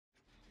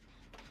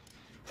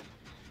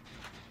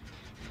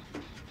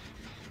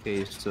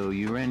Okay, so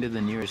you ran to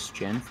the nearest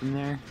gen from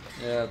there?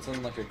 Yeah, it's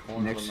on like a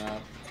corner of the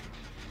map.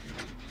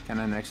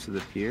 Kinda next to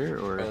the pier,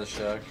 or? By the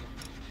shack.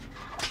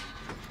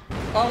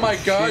 Oh my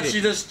god, she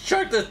just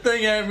chucked the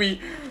thing at me!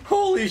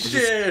 Holy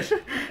shit!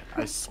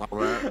 I saw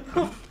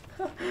that.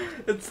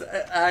 It's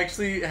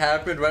actually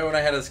happened right when I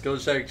had a skill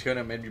check too, and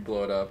it made me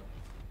blow it up.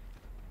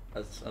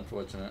 That's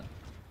unfortunate.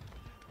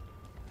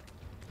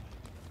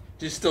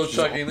 She's still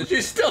chucking them.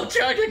 She's still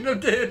chucking them,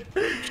 dude!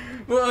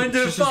 We're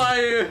under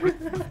fire!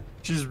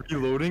 She's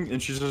reloading,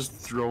 and she's just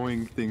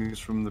throwing things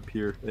from the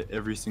pier at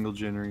every single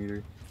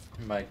generator.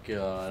 My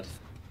god.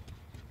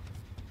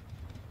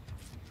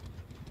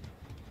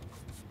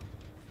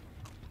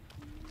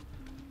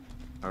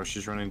 Oh,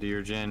 she's running to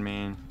your gen,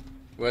 man.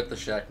 We're at the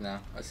shack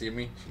now. I see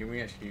me. See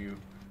me. I see you.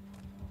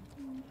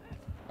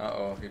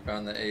 Uh-oh. He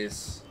found the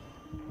ace.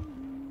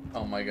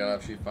 Oh my god,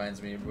 if she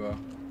finds me, bro.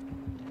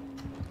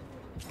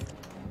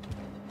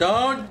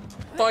 Don't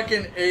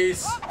fucking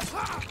ace.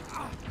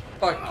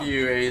 Fuck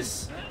you,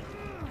 ace.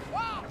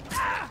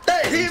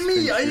 That hit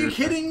me! Are you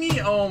kidding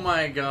me? Oh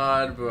my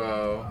god,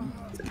 bro.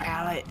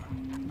 Pallet.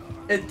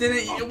 It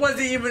didn't. It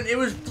wasn't even. It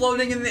was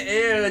floating in the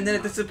air and then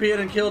it disappeared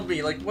and killed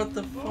me. Like, what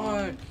the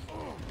fuck?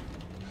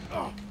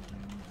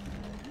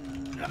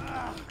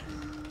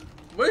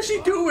 What is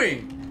she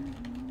doing?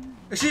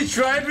 Is she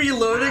trying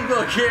reloading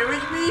while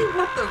carrying me?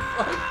 What the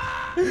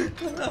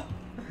fuck?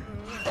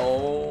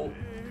 Oh.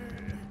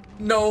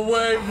 No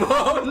way,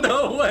 bro.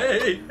 No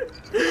way.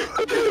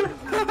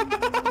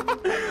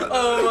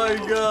 Oh my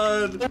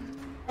god.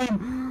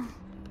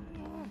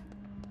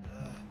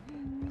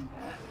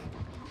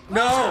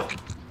 No.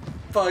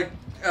 Fuck.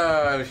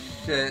 Oh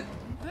shit.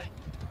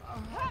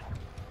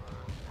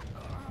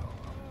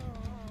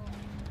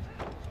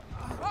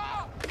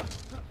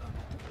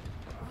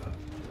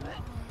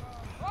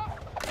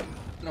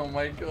 Oh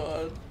my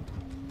god.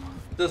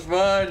 Just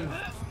run!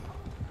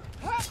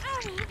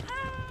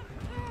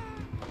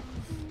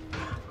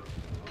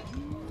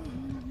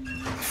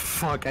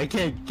 Fuck, I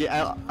can't get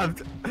out.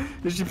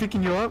 Is she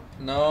picking you up?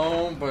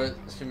 No, but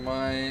she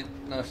might.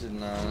 No, she's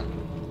not.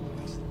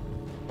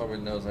 Probably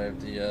knows I have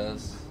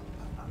DS.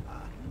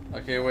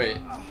 Okay, wait.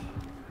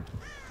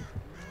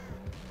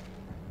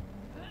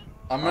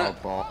 I'm gonna. Oh,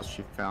 balls,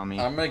 she found me.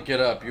 I'm gonna get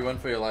up. You run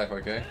for your life,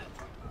 okay?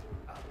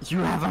 You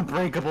have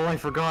Unbreakable, I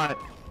forgot.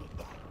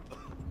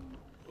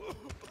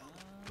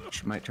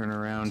 She might turn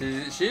around.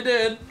 She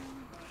did.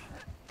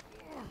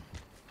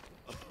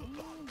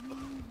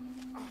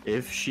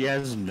 If she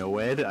has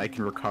NOED, I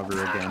can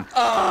recover again.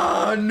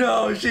 Oh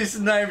no, she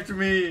sniped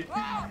me.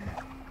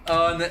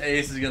 Oh, and the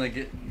ace is gonna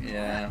get.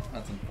 Yeah,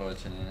 that's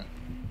unfortunate.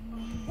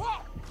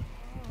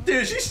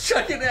 Dude, she's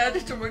chucking at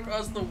each from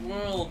across the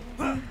world.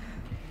 Oh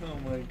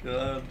my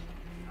god.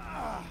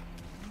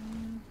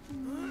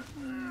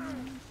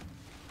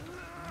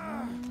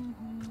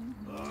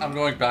 I'm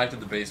going back to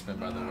the basement,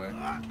 by the way.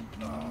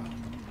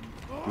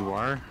 You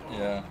are?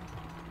 Yeah.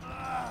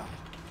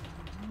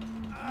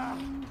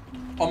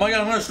 Oh my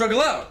god, I'm gonna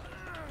struggle out!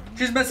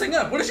 She's messing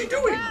up! What is she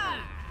doing?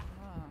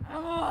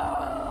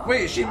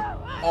 Wait, she...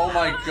 Oh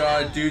my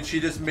god, dude, she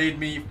just made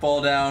me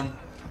fall down.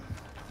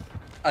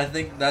 I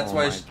think that's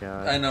why she...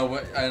 I know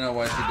why she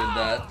did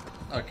that.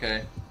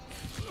 Okay.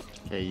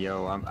 Okay,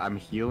 yo, I'm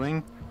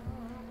healing.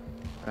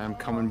 I'm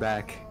coming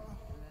back.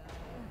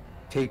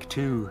 Take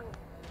two.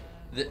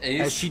 The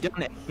ace... Has she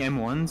done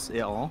M1s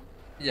at all?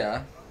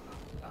 Yeah.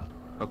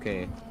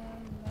 Okay.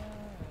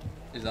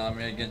 She's on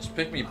me again. Just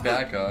pick me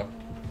back up.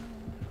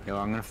 Yo,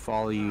 I'm gonna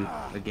follow you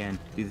again.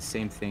 Do the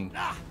same thing.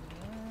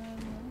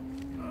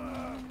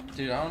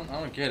 Dude, I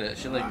don't get it.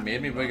 She like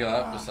made me wiggle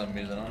out for some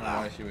reason. I don't know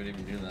why she would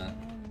even do that.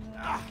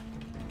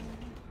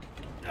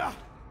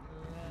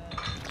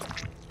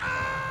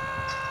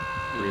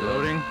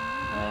 Reloading?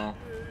 No.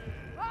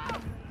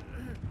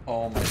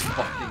 Oh my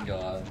fucking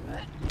god.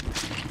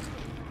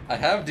 I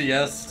have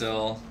DS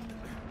still.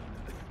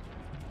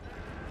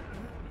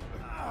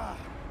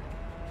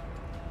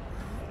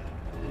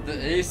 The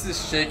ace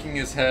is shaking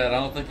his head. I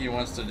don't think he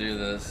wants to do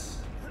this.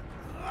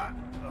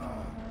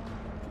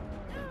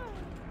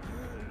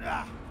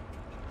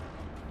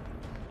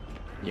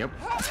 Yep.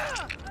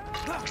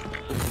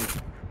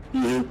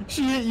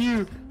 She hit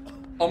you!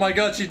 Oh my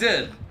god, she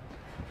did!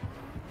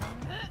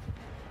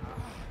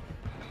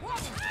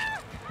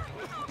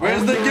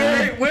 Where's the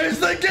gate? Where's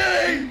the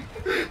gate?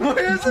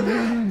 Where's it?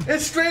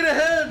 It's straight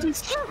ahead!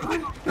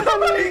 Oh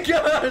my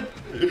god!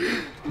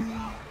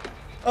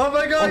 Oh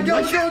my god,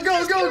 go, go,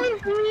 go, go!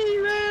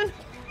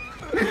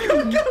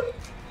 Go, go!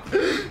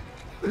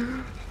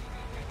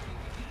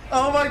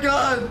 Oh my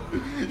god!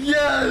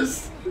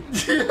 Yes!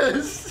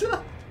 Yes!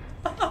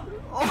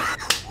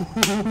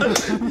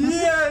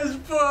 Yes,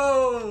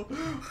 bro!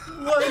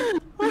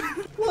 What?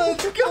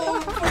 Let's go,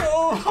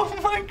 bro! Oh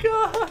my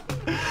god!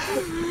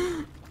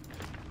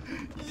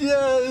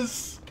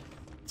 Yes!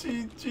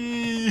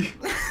 GG!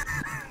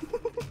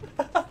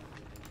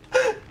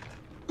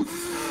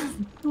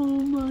 Oh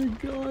my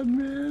god,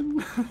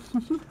 man.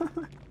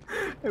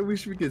 I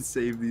wish we could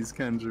save these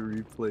kinds of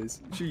replays.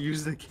 She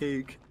used the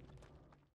cake.